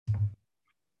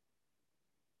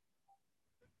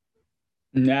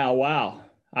Now, wow,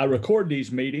 I record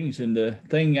these meetings, and the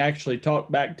thing actually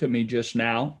talked back to me just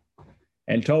now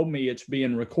and told me it's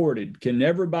being recorded. Can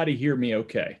everybody hear me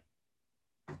okay?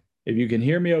 If you can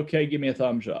hear me okay, give me a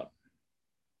thumbs up.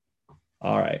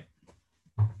 All right.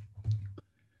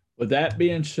 With that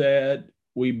being said,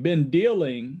 we've been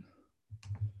dealing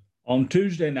on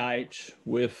Tuesday nights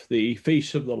with the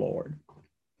Feast of the Lord.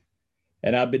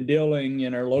 And I've been dealing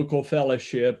in our local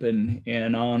fellowship and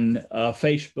on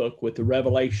Facebook with the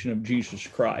revelation of Jesus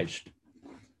Christ.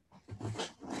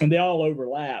 And they all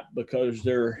overlap because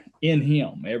they're in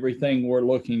Him. Everything we're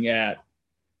looking at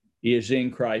is in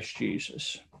Christ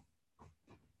Jesus.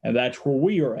 And that's where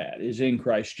we are at, is in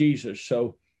Christ Jesus.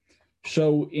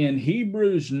 So in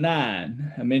Hebrews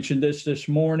 9, I mentioned this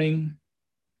morning.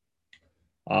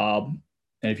 And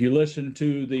if you listen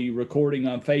to the recording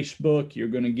on Facebook, you're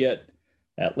going to get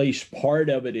at least part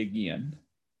of it again.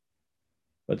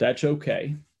 But that's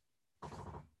okay.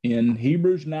 In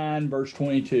Hebrews 9, verse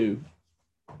 22,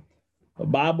 the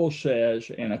Bible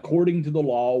says, and according to the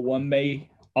law, one may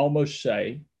almost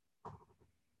say,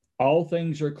 all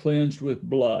things are cleansed with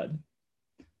blood,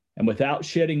 and without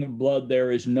shedding of blood there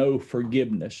is no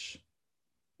forgiveness.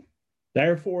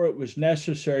 Therefore it was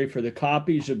necessary for the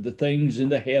copies of the things in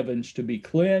the heavens to be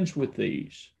cleansed with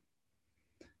these,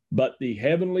 but the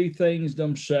heavenly things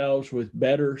themselves with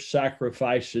better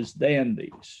sacrifices than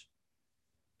these.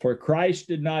 For Christ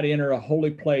did not enter a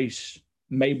holy place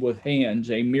made with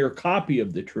hands, a mere copy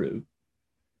of the true,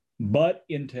 but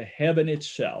into heaven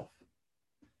itself,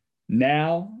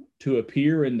 now to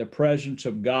appear in the presence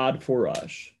of God for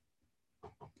us.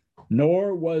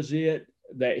 Nor was it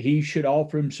that he should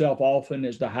offer himself often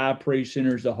as the high priest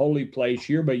enters the holy place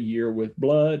year by year with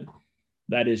blood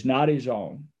that is not his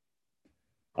own.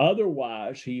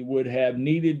 Otherwise, he would have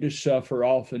needed to suffer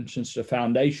often since the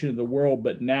foundation of the world,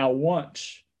 but now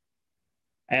once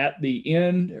at the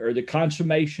end or the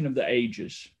consummation of the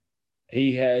ages,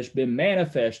 he has been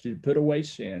manifested, put away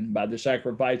sin by the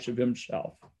sacrifice of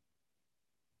himself.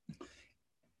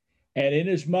 And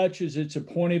inasmuch as it's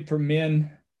appointed for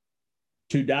men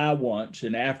to die once,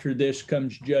 and after this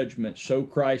comes judgment, so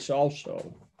Christ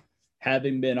also,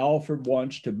 having been offered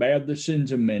once to bear the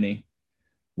sins of many,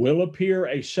 will appear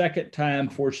a second time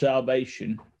for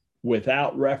salvation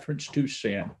without reference to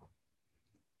sin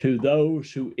to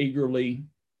those who eagerly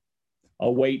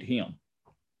await him.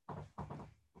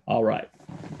 All right.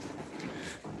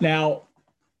 Now,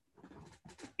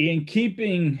 in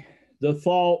keeping the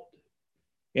thought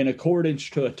in accordance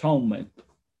to atonement,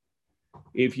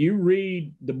 if you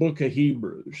read the book of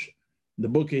Hebrews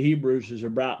is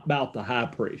about the high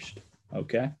priest,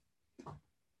 okay?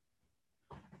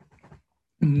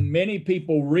 Many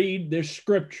people read this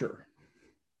scripture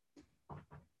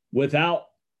without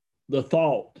the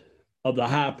thought of the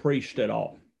high priest at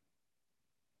all.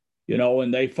 You know,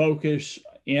 and they focus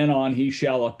in on he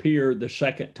shall appear the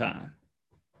second time.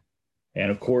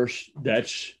 And of course,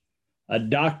 that's a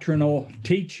doctrinal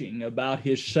teaching about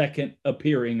his second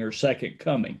appearing or second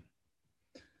coming.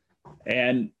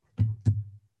 And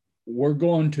we're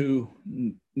going to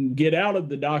get out of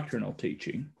the doctrinal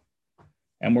teaching,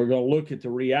 and we're going to look at the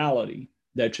reality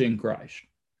that's in Christ.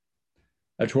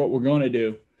 That's what we're going to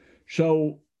do.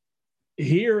 So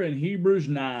here in Hebrews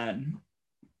 9,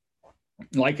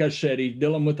 like I said, he's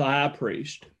dealing with the high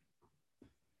priest,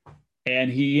 and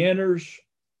he enters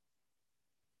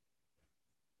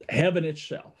heaven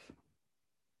itself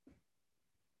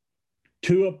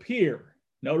to appear,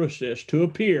 notice this, to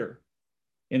appear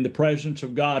in the presence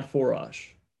of God for us.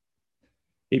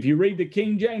 If you read the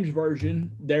King James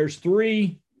Version, there's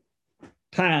 3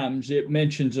 times it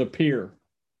mentions appear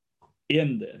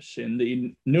in this. In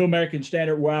the New American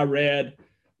Standard where I read,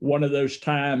 one of those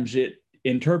times it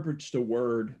interprets the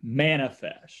word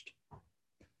manifest.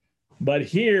 But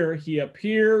here he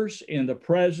appears in the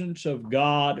presence of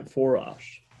God for us.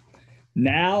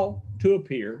 Now to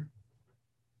appear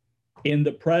in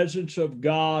the presence of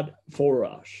God for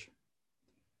us.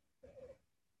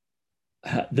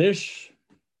 This,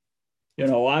 you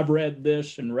know, I've read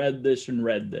this and read this and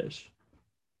read this.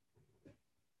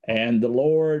 And the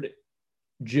Lord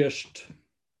just,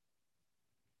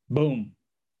 boom,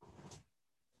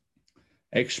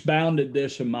 expounded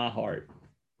this in my heart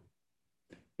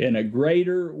in a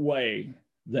greater way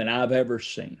than I've ever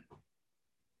seen.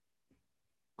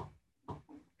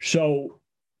 So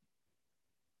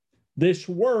this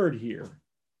word here,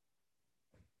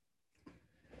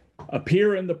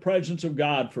 appear in the presence of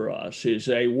God for us, is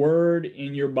a word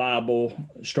in your Bible,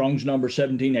 Strong's number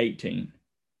 1718.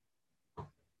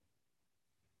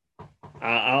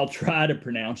 I'll try to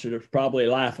pronounce it. It's probably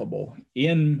laughable.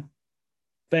 Emphasis.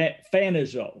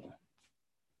 phanizo.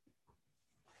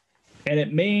 And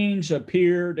it means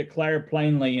appear, declare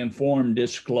plainly, inform,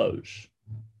 disclose.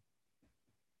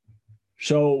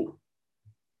 So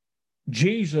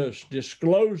Jesus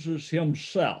discloses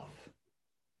himself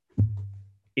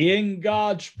in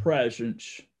God's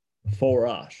presence for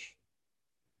us.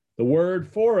 The word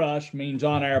for us means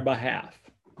on our behalf.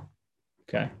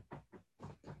 Okay.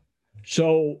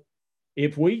 So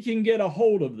if we can get a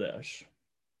hold of this,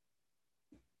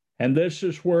 and this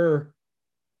is where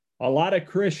a lot of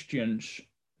Christians,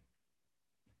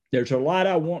 there's a lot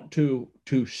I want to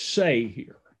say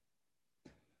here.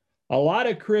 A lot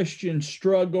of Christians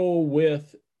struggle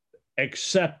with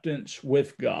acceptance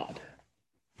with God.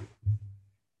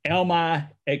 Am I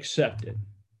accepted?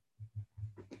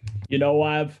 You know,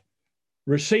 I've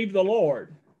received the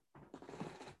Lord,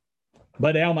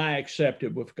 but am I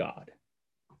accepted with God?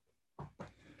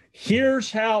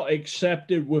 Here's how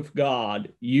accepted with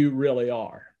God you really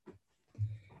are.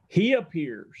 He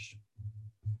appears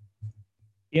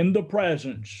in the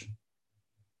presence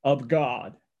of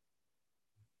God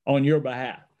on your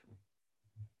behalf.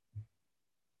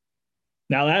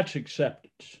 Now that's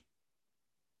acceptance.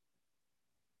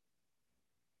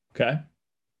 Okay?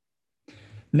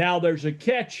 Now there's a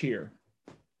catch here.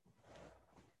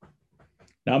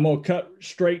 Now I'm going to cut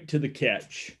straight to the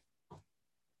catch.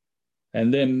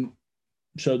 And then,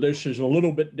 so this is a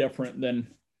little bit different than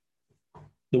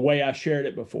the way I shared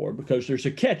it before, because there's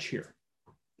a catch here.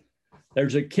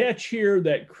 There's a catch here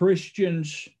that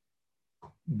Christians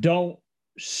don't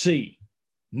see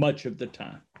much of the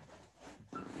time.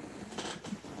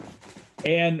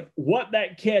 And what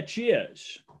that catch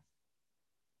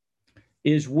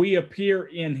is we appear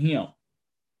in him.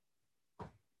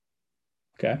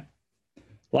 Okay?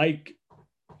 Like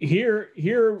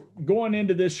here going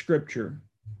into this scripture,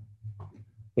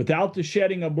 without the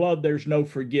shedding of blood, there's no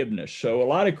forgiveness. So a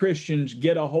lot of Christians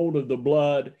get a hold of the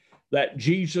blood that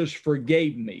Jesus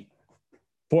forgave me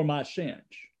for my sins.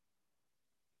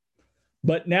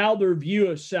 But now their view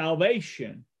of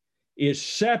salvation is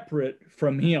separate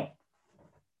from him.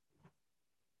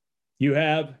 You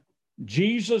have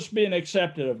Jesus being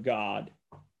accepted of God,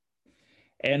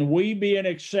 and we being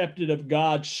accepted of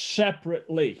God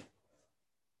separately.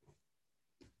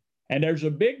 And there's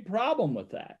a big problem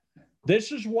with that.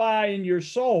 This is why in your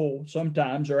soul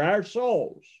sometimes, or our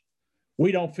souls,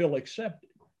 we don't feel accepted.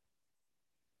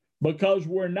 Because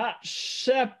we're not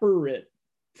separate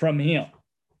from him.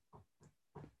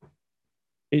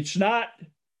 It's not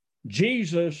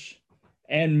Jesus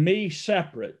and me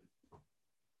separate.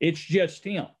 It's just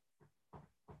him.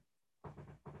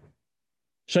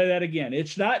 Say that again.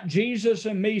 It's not Jesus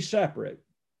and me separate.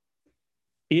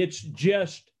 It's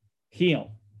just him.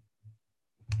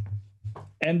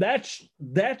 And that's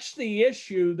the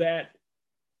issue that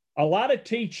a lot of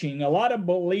teaching, a lot of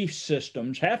belief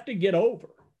systems have to get over,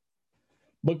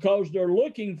 because they're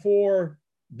looking for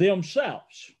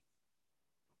themselves.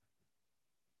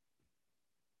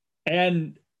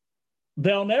 And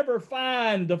they'll never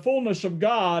find the fullness of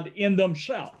God in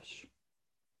themselves.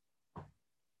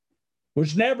 It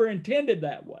was never intended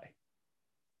that way.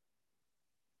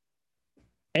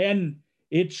 And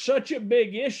it's such a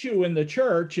big issue in the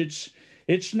church.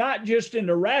 It's not just in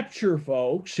the rapture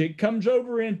folks. It comes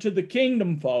over into the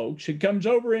kingdom folks. It comes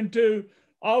over into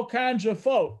all kinds of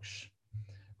folks,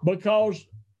 because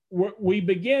we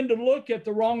begin to look at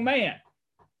the wrong man.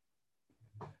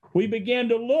 We begin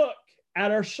to look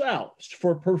at ourselves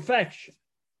for perfection.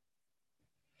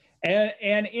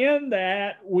 And in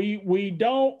that, we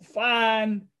don't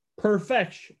find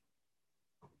perfection.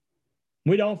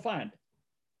 We don't find it.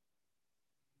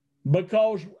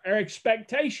 Because our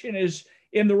expectation is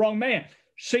in the wrong man.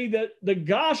 See, the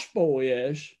gospel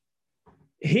is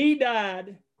he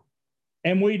died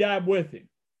and we died with him.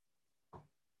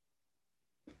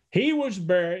 He was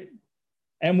buried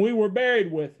and we were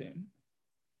buried with him.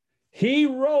 He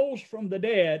rose from the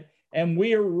dead and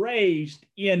we are raised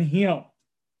in him.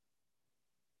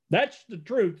 That's the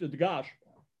truth of the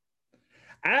gospel.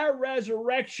 Our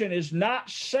resurrection is not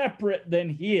separate than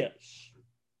his.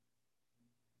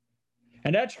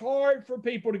 And that's hard for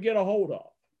people to get a hold of.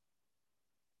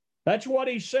 That's what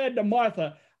he said to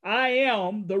Martha, I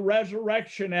am the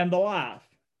resurrection and the life.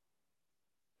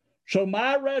 So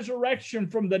my resurrection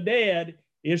from the dead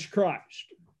is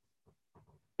Christ.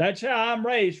 That's how I'm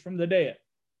raised from the dead.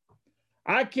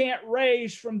 I can't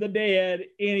raise from the dead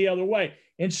any other way.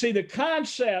 And see, the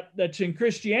concept that's in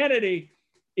Christianity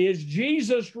is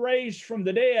Jesus raised from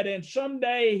the dead, and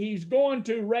someday he's going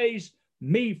to raise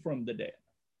me from the dead.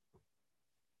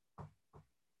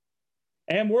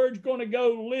 And we're going to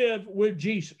go live with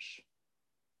Jesus.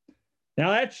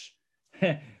 Now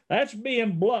that's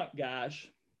being blunt, guys.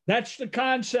 That's the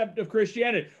concept of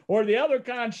Christianity. Or the other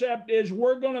concept is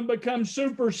we're going to become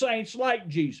super saints like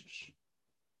Jesus.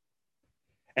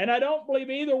 And I don't believe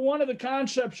either one of the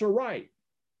concepts are right.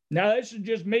 Now, this is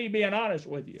just me being honest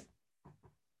with you.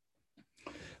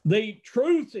 The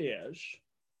truth is,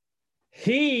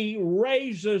 he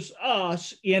raises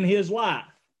us in his life.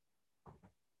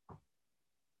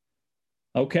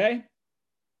 Okay?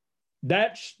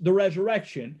 That's the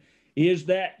resurrection, is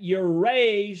that you're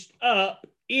raised up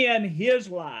in his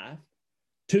life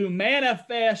to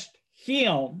manifest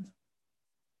him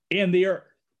in the earth.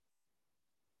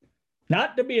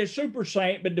 Not to be a super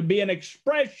saint, but to be an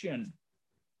expression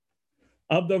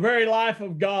of the very life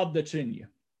of God that's in you.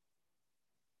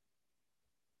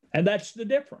 And that's the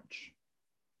difference,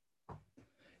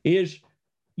 is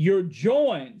you're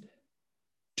joined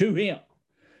to him.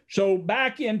 So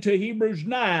back into Hebrews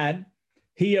 9,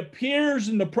 he appears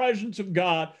in the presence of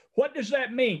God. What does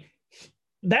that mean?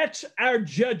 That's our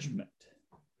judgment.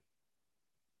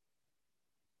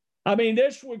 I mean,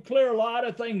 this would clear a lot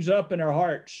of things up in our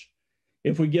hearts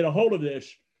if we get a hold of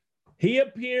this. He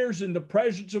appears in the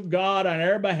presence of God on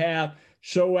our behalf,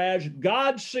 so as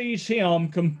God sees him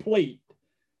complete,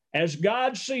 as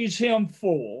God sees him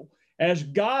full, as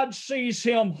God sees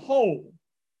him whole.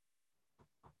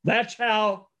 That's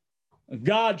how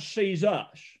God sees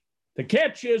us. The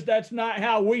catch is that's not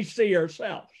how we see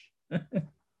ourselves.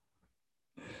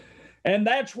 And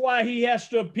that's why he has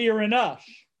to appear in us.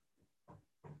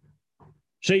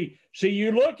 See,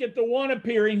 you look at the one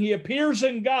appearing, he appears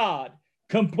in God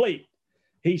complete.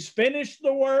 He's finished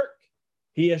the work.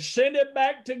 He ascended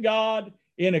back to God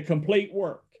in a complete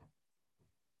work.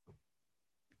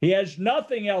 He has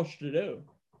nothing else to do.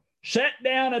 Sat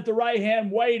down at the right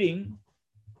hand waiting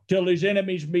till his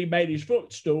enemies be made his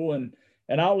footstool. And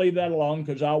I'll leave that alone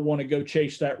because I want to go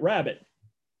chase that rabbit.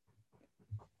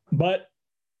 But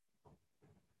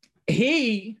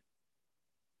he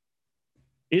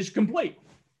is complete.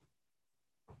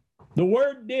 The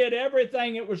Word did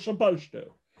everything it was supposed to.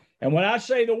 And when I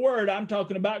say the Word, I'm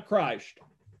talking about Christ.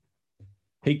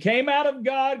 He came out of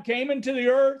God, came into the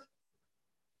earth,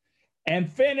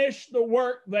 and finished the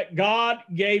work that God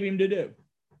gave him to do.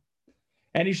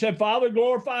 And he said, Father,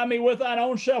 glorify me with thine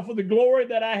own self with the glory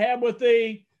that I had with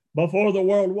thee before the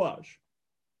world was.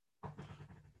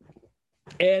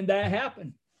 And that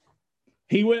happened.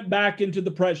 He went back into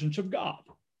the presence of God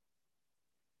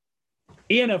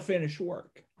in a finished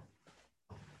work.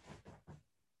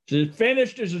 It's as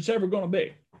finished as it's ever going to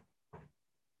be.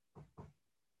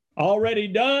 Already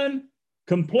done,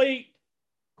 complete,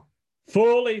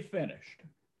 fully finished.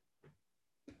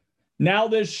 Now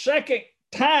this second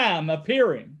time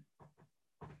appearing.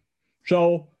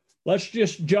 So let's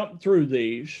just jump through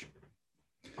these.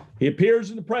 He appears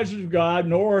in the presence of God,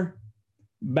 nor,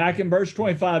 back in verse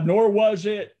 25, nor was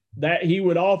it that he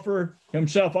would offer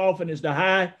himself often as the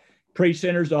high priest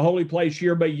enters the holy place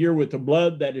year by year with the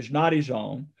blood that is not his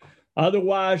own.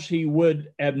 Otherwise, he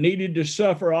would have needed to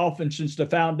suffer often since the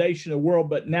foundation of the world.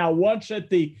 But now once at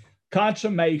the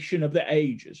consummation of the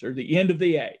ages, or the end of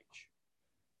the age,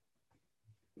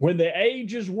 when the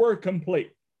ages were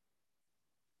complete,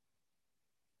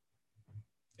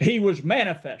 he was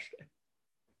manifested.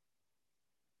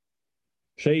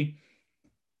 See,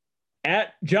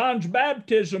 at John's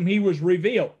baptism, he was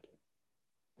revealed.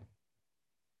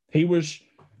 He was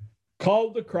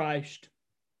called the Christ,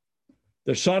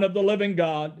 the Son of the living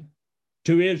God,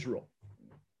 to Israel.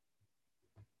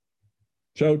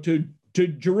 So to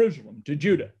Jerusalem, to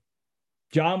Judah.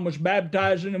 John was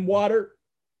baptizing in water,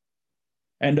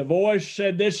 and the voice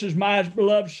said, "This is my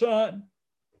beloved Son,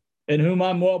 in whom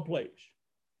I'm well pleased."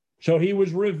 So he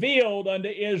was revealed unto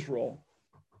Israel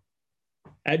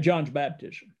at John's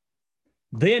baptism.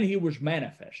 Then he was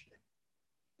manifested.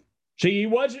 See, he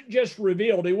wasn't just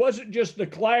revealed. He wasn't just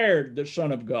declared the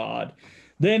Son of God.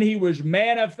 Then he was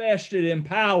manifested in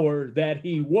power that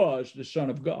he was the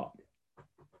Son of God.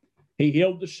 He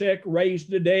healed the sick, raised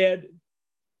the dead,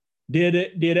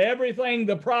 did everything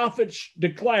the prophets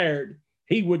declared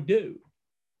he would do.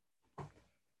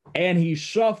 And he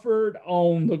suffered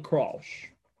on the cross.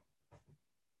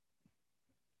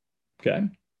 Okay?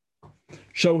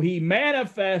 So he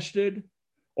manifested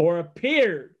or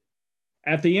appeared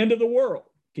at the end of the world.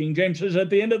 King James says at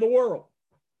the end of the world.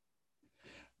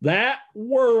 That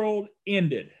world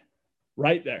ended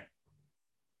right there.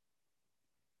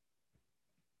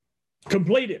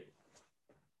 Completed.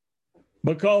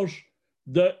 Because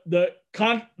the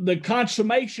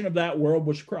consummation of that world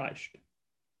was Christ.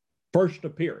 First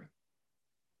appearing.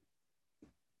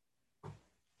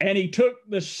 And he took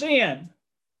the sin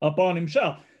upon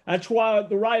himself. That's why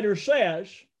the writer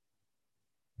says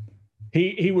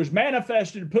he was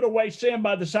manifested to put away sin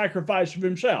by the sacrifice of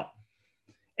himself.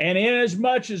 And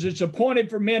inasmuch as it's appointed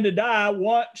for men to die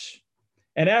once,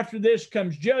 and after this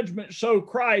comes judgment, so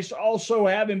Christ also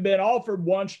having been offered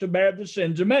once to bear the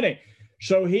sins of many.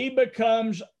 So he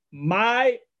becomes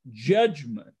my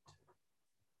judgment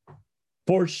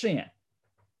for sin.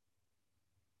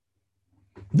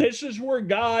 This is where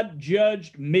God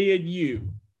judged me and you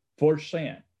for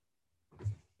sin,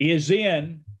 is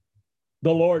in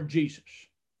the Lord Jesus.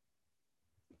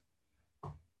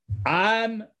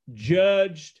 I'm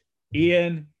judged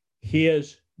in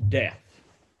his death.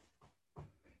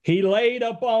 He laid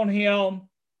upon him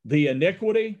the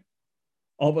iniquity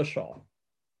of us all.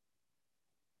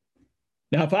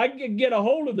 Now, if I can get a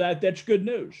hold of that, that's good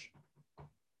news,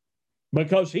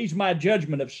 because he's my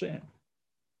judgment of sin.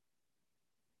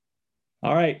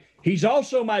 All right. He's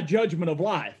also my judgment of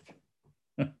life.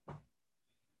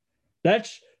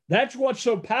 That's what's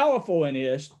so powerful in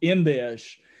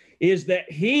this, is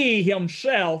that he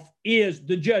himself is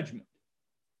the judgment.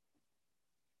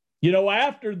 You know,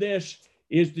 after this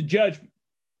is the judgment.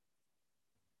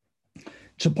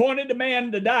 It's appointed to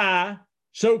man to die,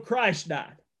 so Christ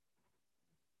died.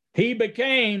 He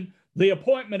became the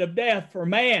appointment of death for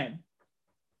man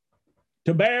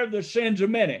to bear the sins of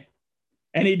many.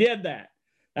 And he did that.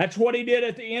 That's what he did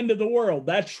at the end of the world.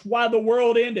 That's why the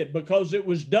world ended, because it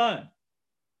was done.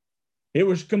 It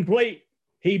was complete.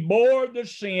 He bore the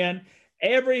sin.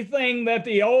 Everything that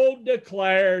the old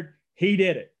declared, he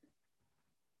did it.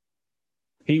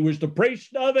 He was the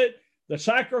priest of it, the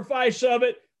sacrifice of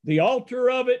it, the altar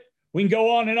of it. We can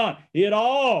go on and on. It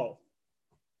all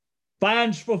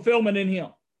finds fulfillment in him.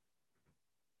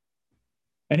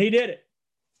 And he did it.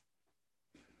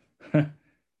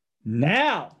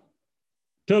 Now,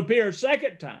 to appear a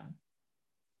second time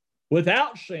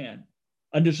without sin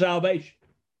unto salvation.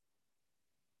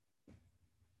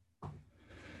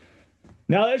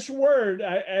 Now, this word,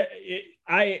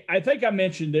 I think I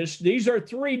mentioned this. These are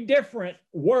three different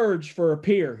words for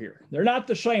appear here. They're not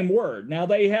the same word. Now,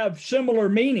 they have similar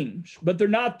meanings, but they're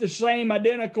not the same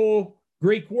identical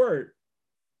Greek word.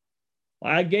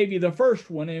 I gave you the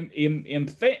first one in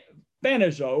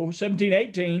phenizo,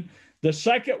 1718. The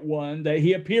second one that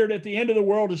he appeared at the end of the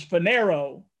world is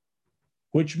phanero,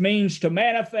 which means to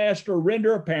manifest or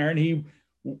render apparent. He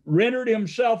rendered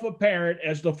himself apparent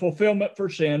as the fulfillment for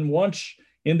sin once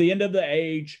in the end of the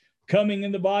age, coming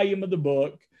in the volume of the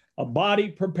book, a body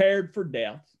prepared for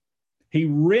death. He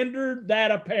rendered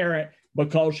that apparent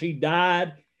because he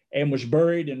died and was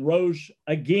buried and rose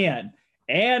again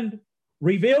and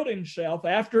revealed himself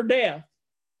after death,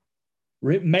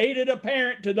 made it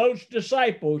apparent to those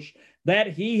disciples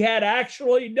that he had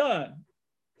actually done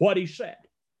what he said,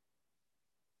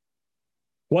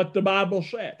 what the Bible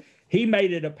said. He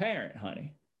made it apparent,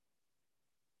 honey.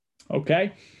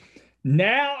 Okay?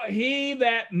 Now he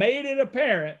that made it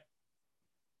apparent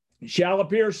shall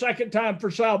appear a second time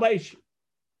for salvation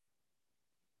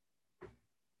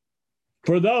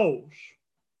for those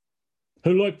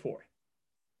who look for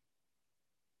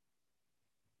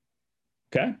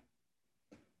it. Okay?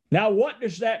 Now, what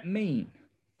does that mean?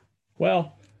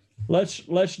 Well,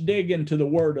 let's dig into the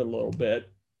word a little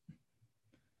bit.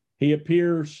 He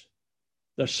appears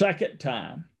the second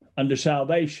time unto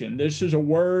salvation. This is a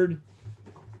word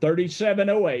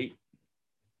 3708.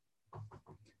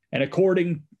 And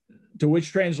according to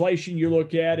which translation you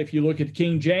look at, if you look at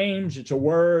King James, it's a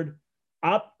word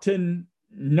optinome,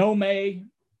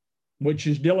 which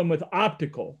is dealing with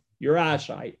optical, your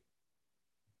eyesight.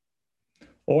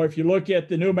 Or if you look at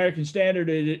the New American Standard,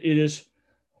 it is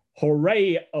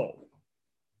horeo.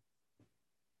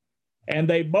 And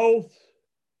they both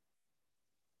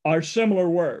are similar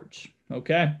words,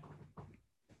 okay?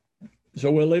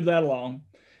 So we'll leave that alone.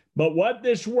 But what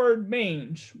this word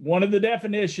means, one of the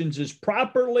definitions is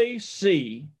properly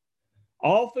see,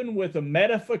 often with a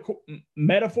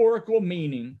metaphorical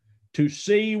meaning, to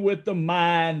see with the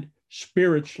mind,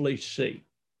 spiritually see.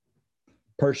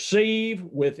 Perceive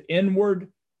with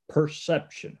inward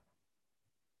perception.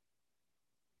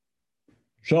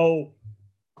 So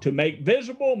to make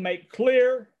visible, make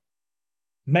clear,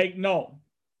 make known.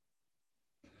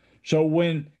 So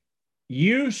when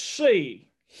you see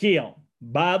him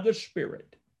by the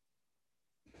Spirit,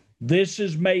 this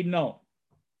is made known,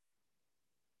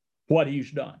 what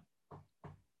he's done.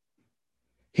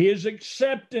 His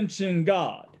acceptance in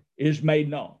God is made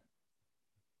known.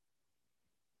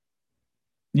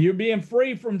 You're being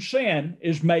free from sin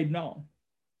is made known.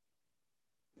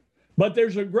 But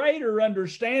there's a greater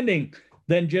understanding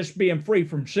than just being free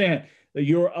from sin. that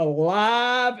you're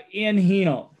alive in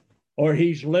him, or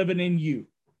he's living in you.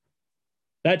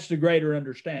 That's the greater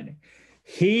understanding.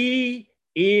 He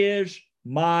is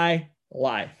my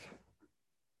life.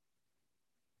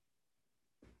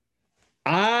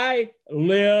 I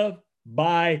live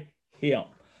by him.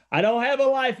 I don't have a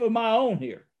life of my own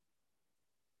here,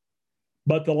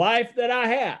 but the life that I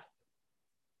have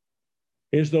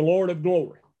is the Lord of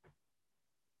glory.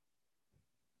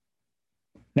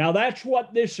 Now that's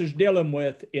what this is dealing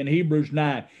with in Hebrews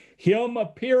 9. Him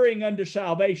appearing unto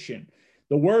salvation.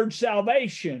 The word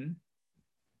salvation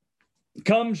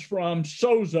comes from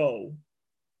sozo.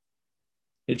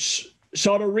 It's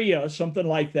soteria, something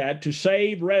like that, to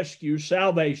save, rescue,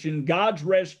 salvation, God's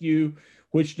rescue,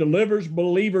 which delivers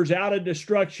believers out of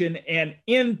destruction and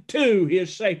into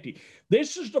his safety.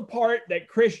 This is the part that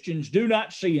Christians do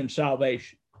not see in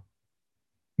salvation.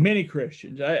 Many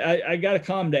Christians. I got to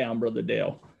calm down, Brother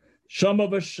Dale. Some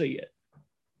of us see it.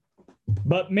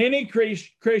 But many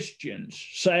Christians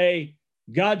say,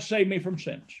 God saved me from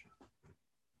sins.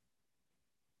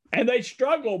 And they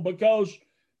struggle because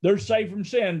they're saved from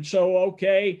sin. So,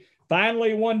 okay,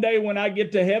 finally one day when I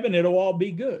get to heaven, it'll all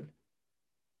be good.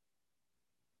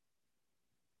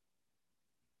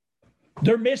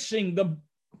 They're missing the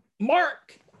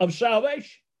mark of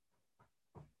salvation.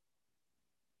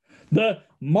 The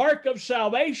mark of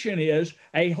salvation is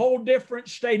a whole different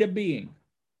state of being.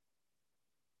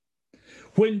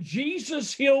 When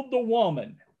Jesus healed the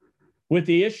woman with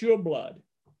the issue of blood,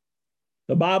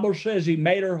 the Bible says he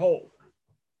made her whole.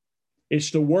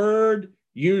 It's the word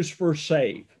used for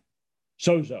save,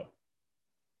 sozo.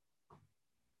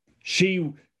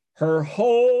 Her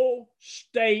whole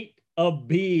state of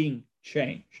being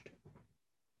changed.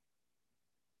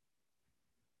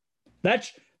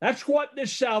 That's what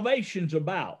this salvation's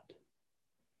about.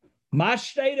 My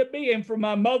state of being from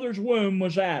my mother's womb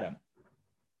was Adam.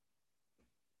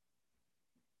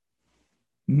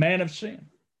 Man of sin.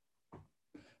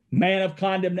 Man of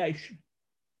condemnation.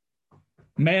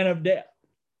 Man of death.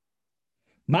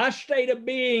 My state of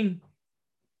being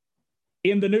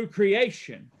in the new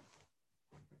creation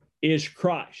is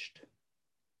Christ.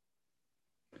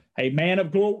 A man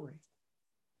of glory.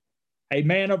 A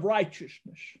man of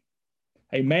righteousness.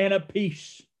 A man of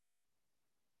peace.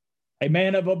 A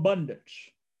man of abundance.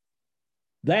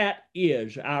 That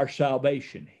is our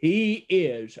salvation. He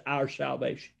is our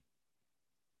salvation.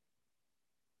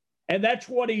 And that's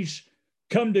what he's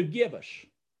come to give us.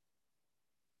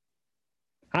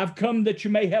 I've come that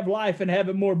you may have life and have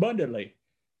it more abundantly.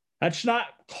 That's not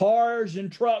cars and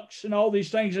trucks and all these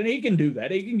things. And he can do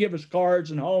that. He can give us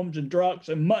cars and homes and trucks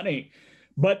and money.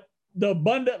 But the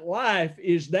abundant life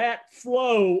is that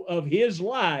flow of his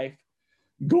life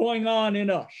going on in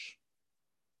us.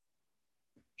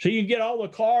 So you get all the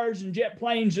cars and jet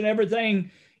planes and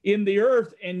everything in the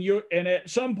earth, and at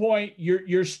some point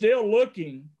you're still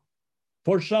looking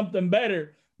for something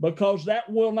better, because that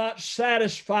will not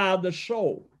satisfy the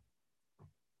soul.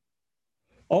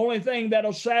 Only thing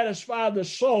that'll satisfy the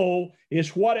soul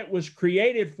is what it was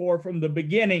created for from the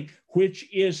beginning, which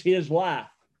is his life,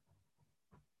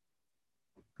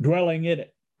 dwelling in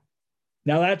it.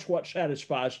 Now that's what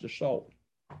satisfies the soul.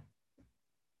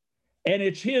 And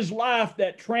it's his life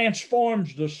that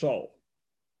transforms the soul.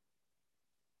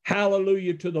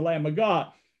 Hallelujah to the Lamb of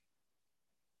God.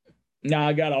 Now,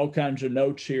 I got all kinds of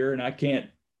notes here, and I can't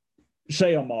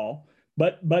say them all.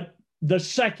 But the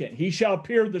second, he shall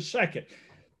appear the second.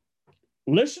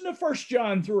 Listen to 1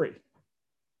 John 3.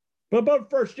 But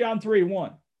about 1 John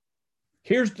 3:1.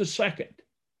 Here's the second.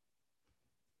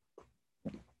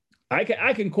 I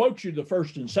can quote you the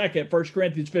first and second, 1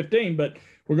 Corinthians 15, but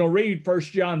we're going to read 1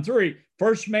 John 3.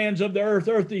 First man's of the earth,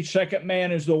 earthy. Second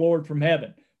man is the Lord from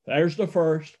heaven. There's the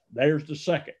first. There's the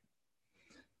second.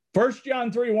 1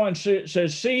 John 3:1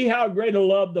 says, see how great a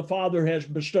love the Father has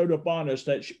bestowed upon us,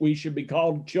 that we should be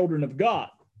called children of God.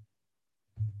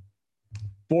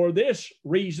 For this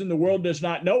reason, the world does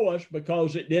not know us,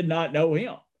 because it did not know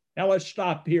him. Now let's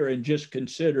stop here and just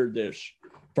consider this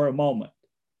for a moment.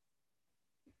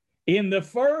 In the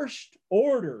first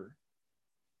order,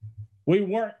 we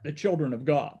weren't the children of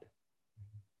God.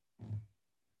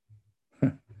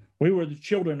 We were the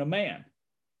children of man.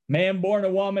 Man born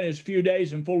of woman is few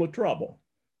days and full of trouble,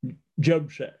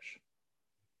 Job says.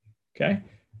 Okay?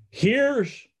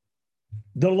 Here's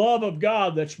the love of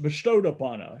God that's bestowed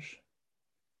upon us,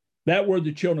 that we're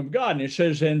the children of God. And it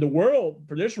says, and the world,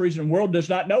 for this reason, the world does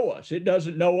not know us. It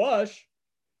doesn't know us,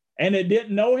 and it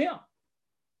didn't know him.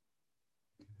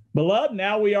 Beloved,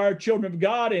 now we are children of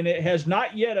God, and it has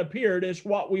not yet appeared as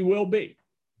what we will be.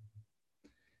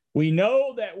 We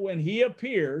know that when he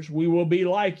appears, we will be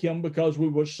like him because we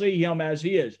will see him as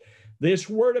he is. This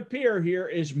word appear here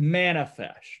is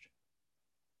manifest.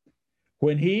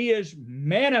 When he is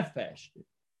manifested,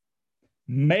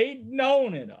 made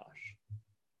known in us,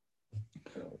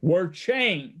 we're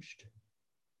changed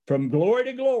from glory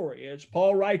to glory. As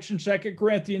Paul writes in 2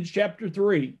 Corinthians chapter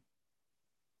 3,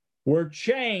 we're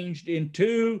changed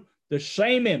into the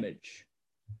same image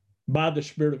by the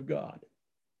Spirit of God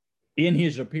in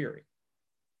his appearing,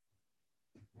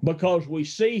 because we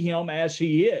see him as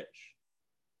he is.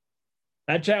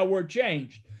 That's how we're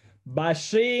changed, by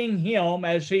seeing him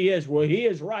as he is. Well, he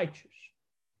is righteous.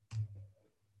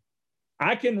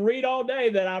 I can read all day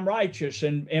that I'm righteous,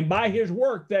 and by his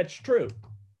work, that's true.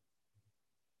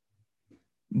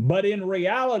 But in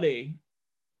reality,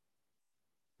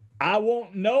 I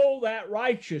won't know that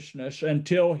righteousness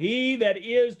until he that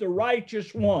is the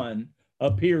righteous one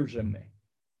appears in me.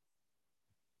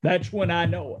 That's when I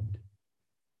know it.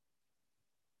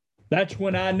 That's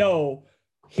when I know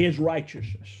his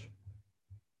righteousness.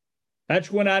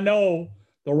 That's when I know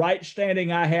the right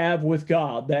standing I have with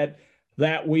God,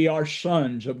 that we are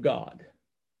sons of God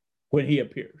when he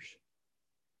appears.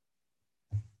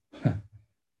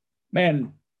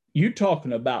 Man, you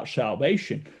talking about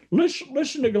salvation.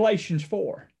 Listen to Galatians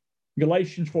 4.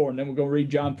 Galatians 4, and then we're going to read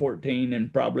John 14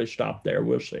 and probably stop there.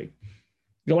 We'll see.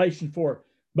 Galatians 4.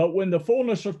 But when the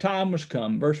fullness of time was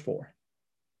come, verse 4,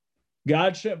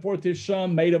 God sent forth his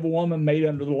son, made of a woman, made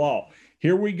under the law.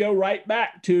 Here we go right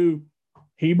back to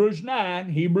Hebrews 9,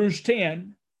 Hebrews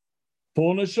 10,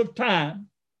 fullness of time,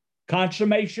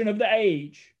 consummation of the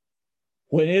age.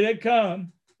 When it had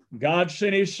come, God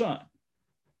sent his son,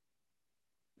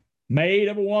 made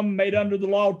of a woman, made under the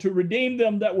law, to redeem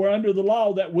them that were under the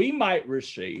law, that we might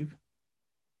receive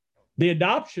the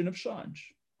adoption of sons.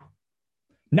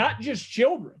 Not just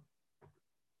children.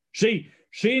 See,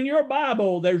 in your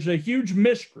Bible, there's a huge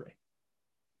mystery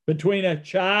between a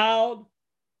child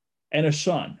and a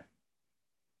son.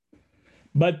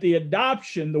 But the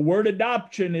adoption, the word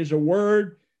adoption, is a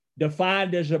word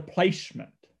defined as a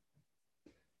placement.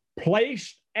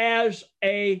 Placed as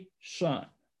a son.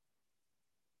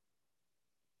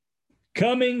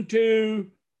 Coming to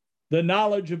the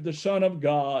knowledge of the Son of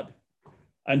God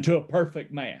unto a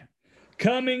perfect man.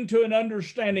 Coming to an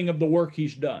understanding of the work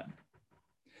he's done.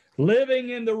 Living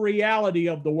in the reality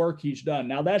of the work he's done.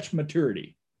 Now that's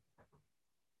maturity.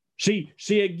 See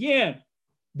again,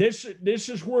 this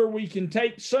is where we can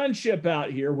take sonship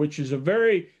out here, which is a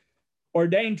very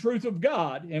ordained truth of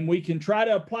God, and we can try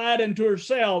to apply it into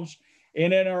ourselves,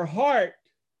 and in our heart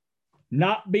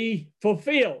not be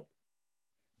fulfilled,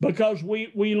 because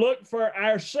we look for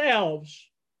ourselves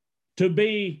to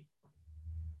be,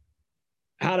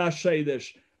 how do I say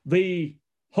this, the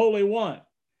Holy One.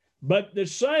 But the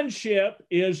sonship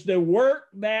is the work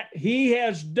that he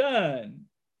has done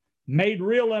made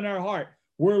real in our heart.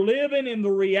 We're living in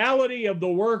the reality of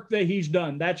the work that he's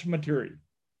done. That's maturity.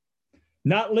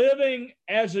 Not living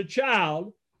as a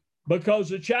child,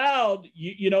 because a child,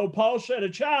 Paul said a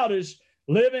child is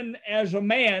living as a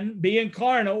man, being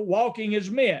carnal, walking as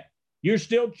men. You're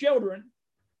still children.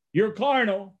 You're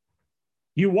carnal.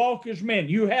 You walk as men.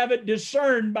 You have it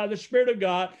discerned by the Spirit of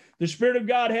God. The Spirit of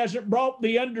God hasn't brought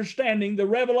the understanding, the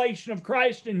revelation of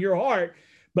Christ in your heart.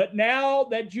 But now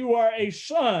that you are a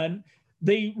son,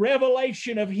 the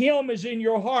revelation of him is in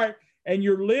your heart, and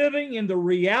you're living in the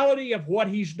reality of what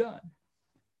he's done.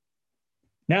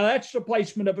 Now that's the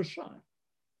placement of a son.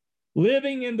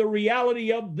 Living in the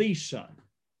reality of the Son.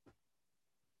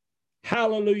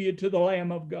 Hallelujah to the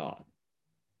Lamb of God.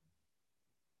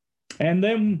 And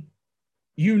then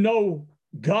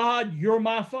God, you're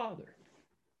my Father.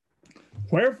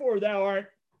 Wherefore thou art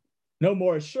no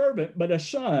more a servant, but a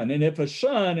son. And if a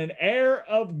son, an heir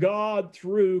of God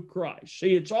through Christ.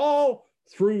 See, it's all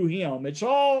through him. It's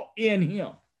all in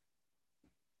him.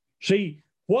 See,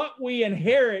 what we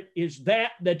inherit is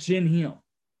that's in him.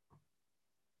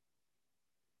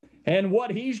 And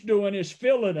what he's doing is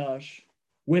filling us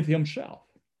with himself.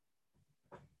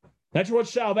 That's what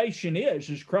salvation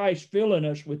is Christ filling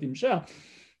us with himself.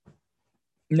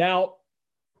 Now,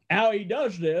 how he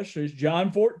does this is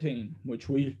John 14, which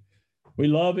we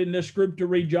love in this group to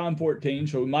read John 14,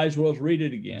 so we might as well read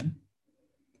it again.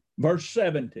 Verse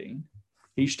 17,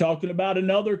 he's talking about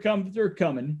another comforter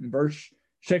coming in verse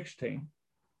 16.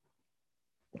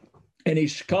 And he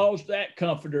calls that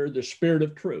comforter the Spirit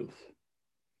of truth,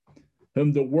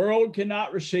 whom the world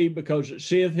cannot receive, because it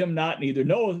seeth him not, neither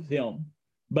knoweth him.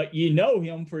 But ye know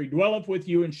him, for he dwelleth with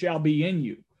you and shall be in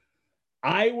you.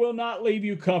 I will not leave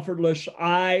you comfortless.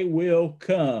 I will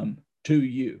come to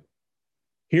you.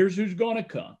 Here's who's going to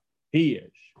come. He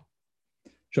is.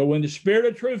 So when the Spirit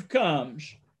of truth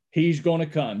comes, he's going to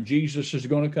come. Jesus is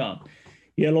going to come.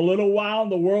 Yet a little while,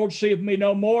 the world seeth me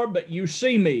no more, but you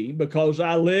see me. Because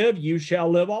I live, you shall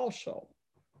live also.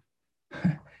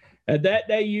 At that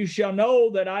day you shall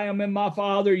know that I am in my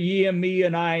Father, ye in me,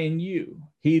 and I in you.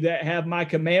 He that hath my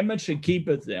commandments and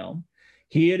keepeth them,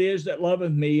 he it is that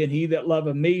loveth me, and he that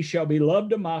loveth me shall be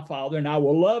loved of my Father, and I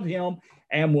will love him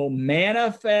and will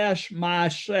manifest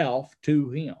myself to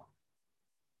him.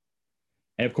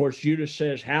 And of course, Judas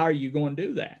says, how are you going to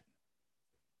do that?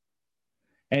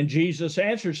 And Jesus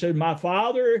answered, said, my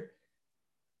Father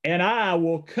and I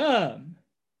will come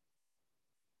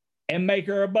and make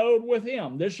our abode with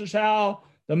him. This is how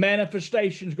the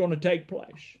manifestation is going to take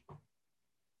place.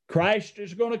 Christ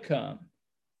is going to come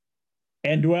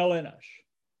and dwell in us.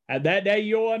 At that day,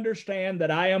 you'll understand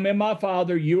that I am in my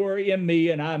Father, you are in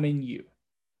me, and I'm in you.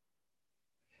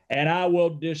 And I will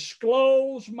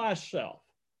disclose myself.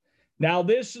 Now,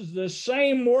 this is the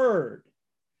same word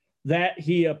that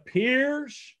he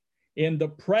appears in the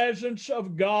presence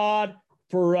of God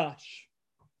for us.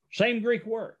 Same Greek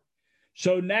word.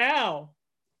 So now,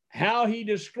 how he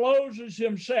discloses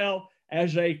himself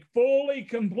as a fully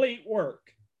complete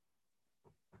work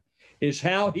is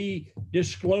how he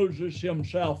discloses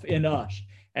himself in us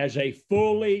as a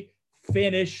fully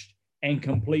finished and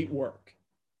complete work.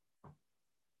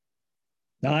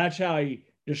 Now, that's how he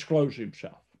discloses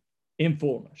himself, in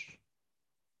fullness,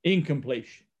 in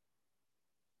completion.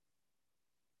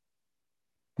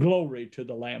 Glory to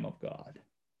the Lamb of God,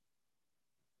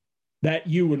 that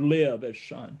you would live as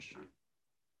sons.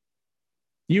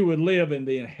 You would live in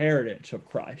the inheritance of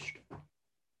Christ.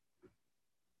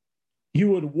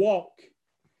 You would walk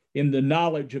in the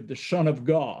knowledge of the Son of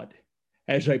God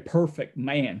as a perfect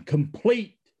man,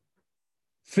 complete,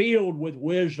 filled with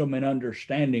wisdom and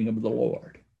understanding of the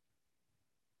Lord.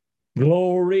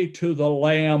 Glory to the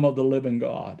Lamb of the living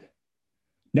God.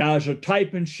 Now, as a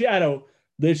type and shadow,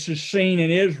 this is seen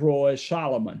in Israel as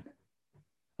Solomon,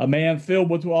 a man filled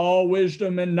with all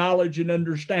wisdom and knowledge and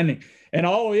understanding. And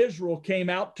all Israel came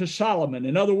out to Solomon.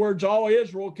 In other words, all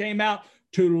Israel came out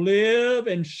to live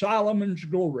in Solomon's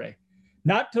glory,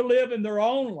 not to live in their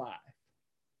own life.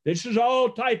 This is all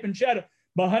type and shadow.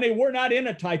 But honey, we're not in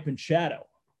a type and shadow.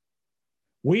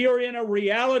 We are in a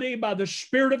reality by the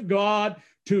Spirit of God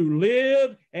to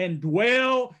live and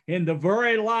dwell in the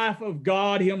very life of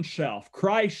God himself,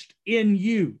 Christ in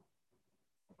you,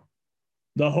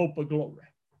 the hope of glory.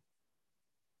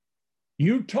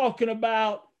 You talking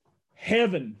about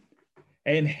heaven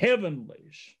and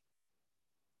heavenlies,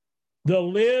 the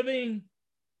living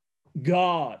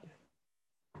God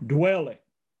dwelling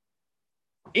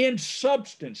in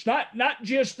substance, not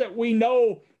just that we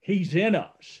know he's in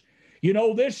us. You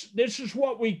know, this is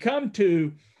what we come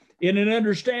to in an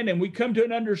understanding. We come to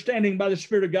an understanding by the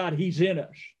Spirit of God, he's in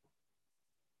us.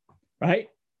 Right?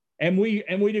 And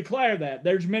we declare that.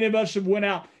 There's many of us have went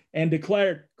out and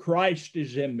declared, Christ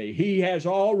is in me. He has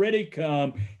already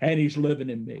come and he's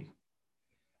living in me.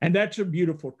 And that's a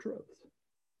beautiful truth.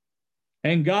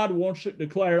 And God wants it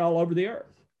declared all over the earth.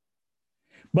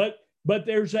 But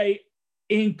there's a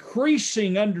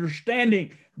increasing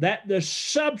understanding that the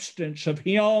substance of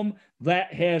him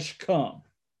that has come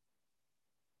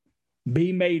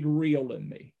be made real in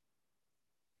me.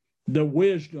 The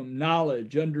wisdom,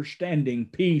 knowledge, understanding,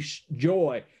 peace,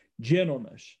 joy,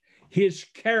 gentleness, his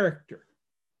character,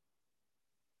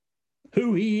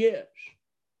 who he is,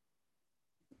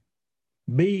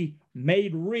 be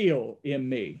made real in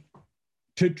me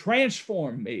to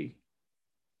transform me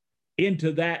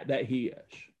into that he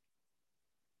is.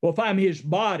 Well, if I'm his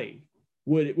body,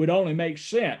 it would only make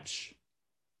sense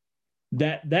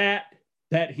that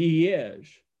he is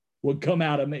would come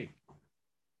out of me.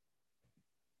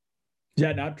 Is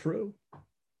that not true?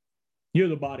 You're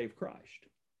the body of Christ.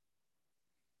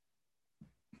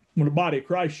 Well, the body of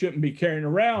Christ shouldn't be carrying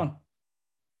around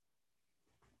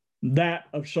that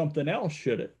of something else,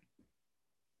 should it?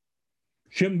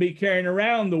 Shouldn't be carrying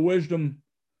around the wisdom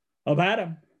of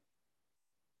Adam.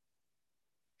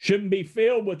 Shouldn't be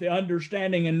filled with the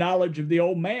understanding and knowledge of the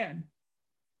old man.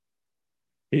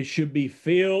 It should be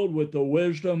filled with the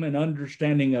wisdom and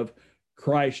understanding of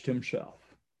Christ himself.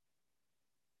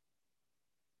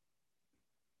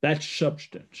 That's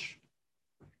substance.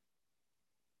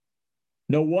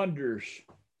 No wonders,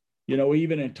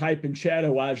 even in type and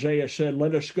shadow, Isaiah said,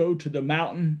 let us go to the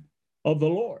mountain of the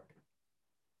Lord.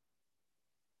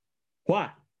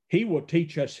 Why? He will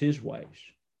teach us his ways.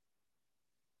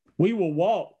 We will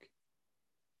walk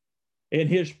in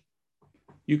his,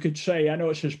 you could say, I know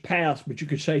it's his path, but you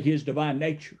could say his divine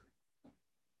nature.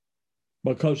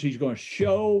 Because he's going to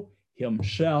show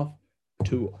himself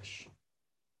to us.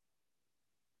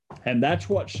 And that's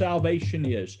what salvation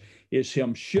is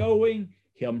him showing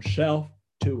himself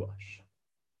to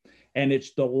us. And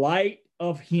it's the light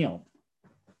of him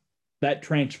that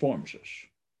transforms us.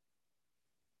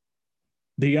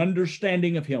 The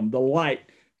understanding of him, the light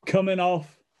coming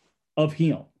off of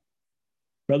him.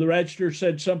 Brother Edster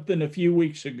said something a few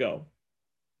weeks ago.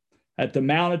 At the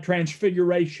Mount of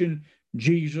Transfiguration,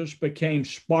 Jesus became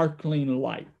sparkling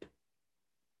light.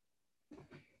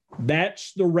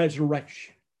 That's the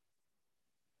resurrection.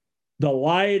 The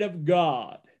light of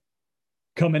God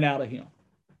coming out of him.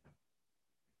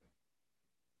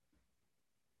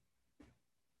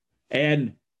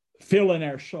 And filling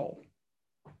our soul.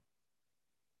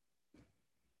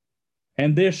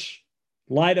 And this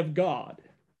light of God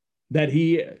that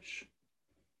he is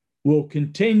will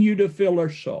continue to fill our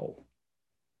soul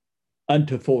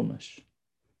unto fullness.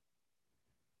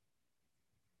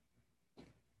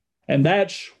 And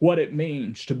that's what it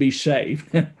means to be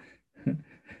saved.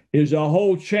 Is a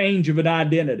whole change of an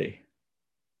identity,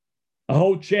 a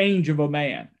whole change of a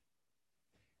man.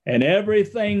 And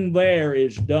everything there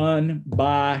is done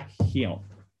by him.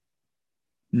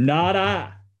 Not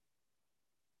I,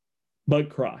 but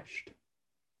Christ.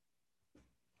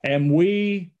 And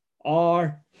we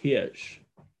are his.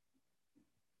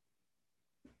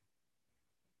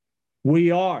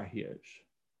 We are his.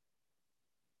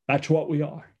 That's what we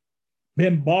are.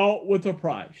 Been bought with a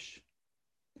price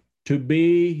to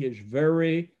be his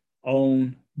very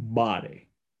own body,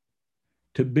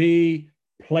 to be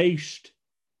placed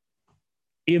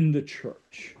in the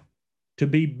church, to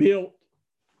be built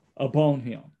upon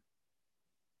him.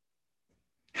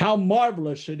 How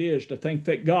marvelous it is to think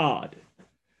that God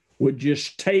would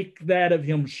just take that of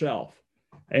himself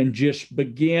and just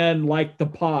begin, like the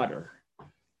potter,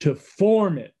 to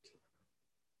form it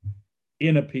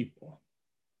in a people.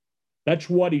 That's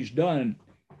what he's done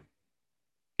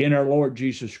in our Lord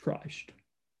Jesus Christ.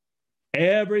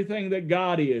 Everything that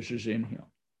God is in him.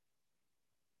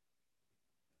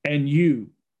 And you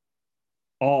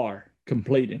are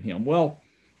complete in him. Well,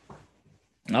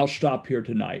 I'll stop here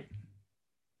tonight.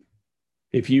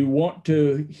 If you want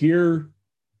to hear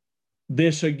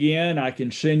this again, I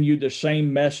can send you the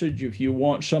same message. If you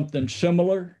want something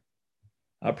similar,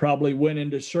 I probably went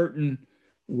into certain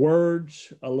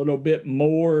words a little bit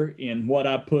more in what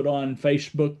I put on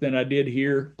Facebook than I did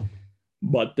here,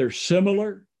 but they're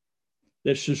similar.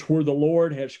 This is where the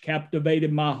Lord has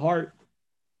captivated my heart,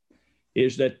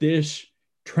 is that this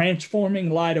transforming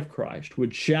light of Christ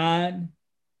would shine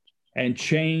and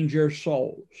change your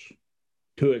souls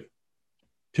to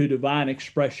divine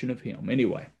expression of him.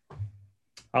 Anyway,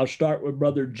 I'll start with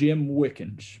Brother Jim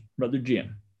Wickens. Brother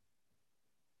Jim.